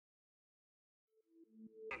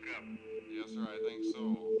hookup. Yes, sir, I think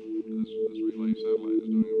so. This relay satellite is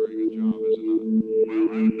doing a very good job, is it not? Well,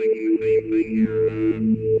 I was thinking the same thing here.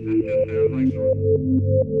 This just sounds like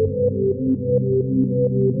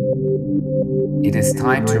It is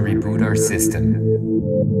time to reboot our system.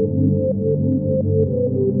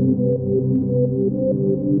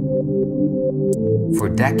 For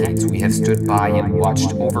decades, we have stood by and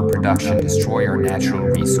watched overproduction destroy our natural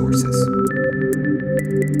resources.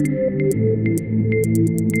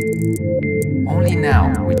 Only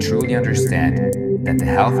now we truly understand that the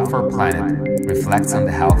health of our planet reflects on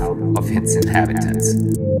the health of its inhabitants.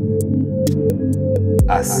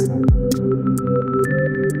 Us.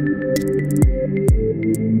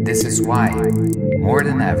 This is why, more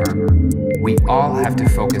than ever, we all have to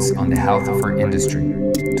focus on the health of our industry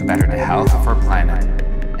to better the health of our planet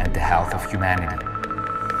and the health of humanity.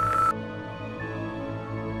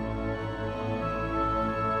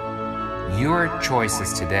 Your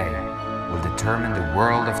choices today will determine the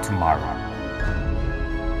world of tomorrow.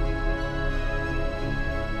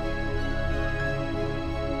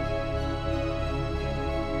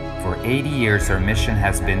 For 80 years, our mission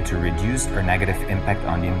has been to reduce our negative impact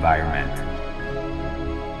on the environment.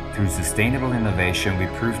 Through sustainable innovation, we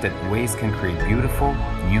proved that waste can create beautiful,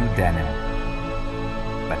 new denim.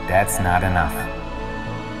 But that's not enough.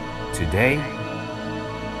 Today,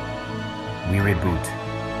 we reboot.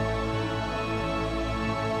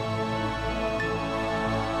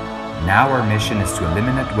 Now our mission is to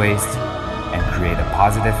eliminate waste and create a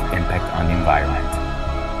positive impact on the environment.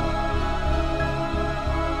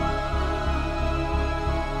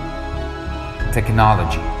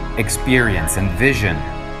 Technology, experience, and vision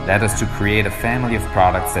led us to create a family of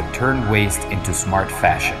products that turn waste into smart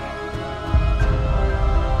fashion.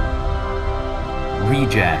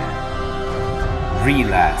 Regen,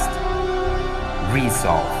 Relast,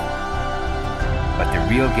 Resolve. But the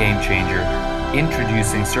real game changer,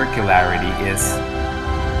 introducing circularity, is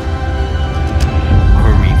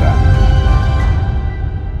Coriva,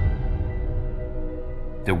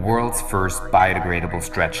 the world's first biodegradable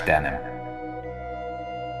stretch denim.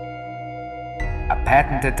 A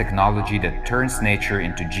patented technology that turns nature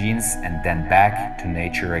into jeans and then back to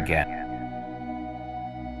nature again.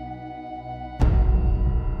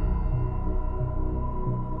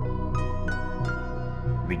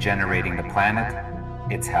 Regenerating the planet,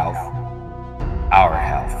 its health, our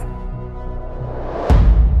health.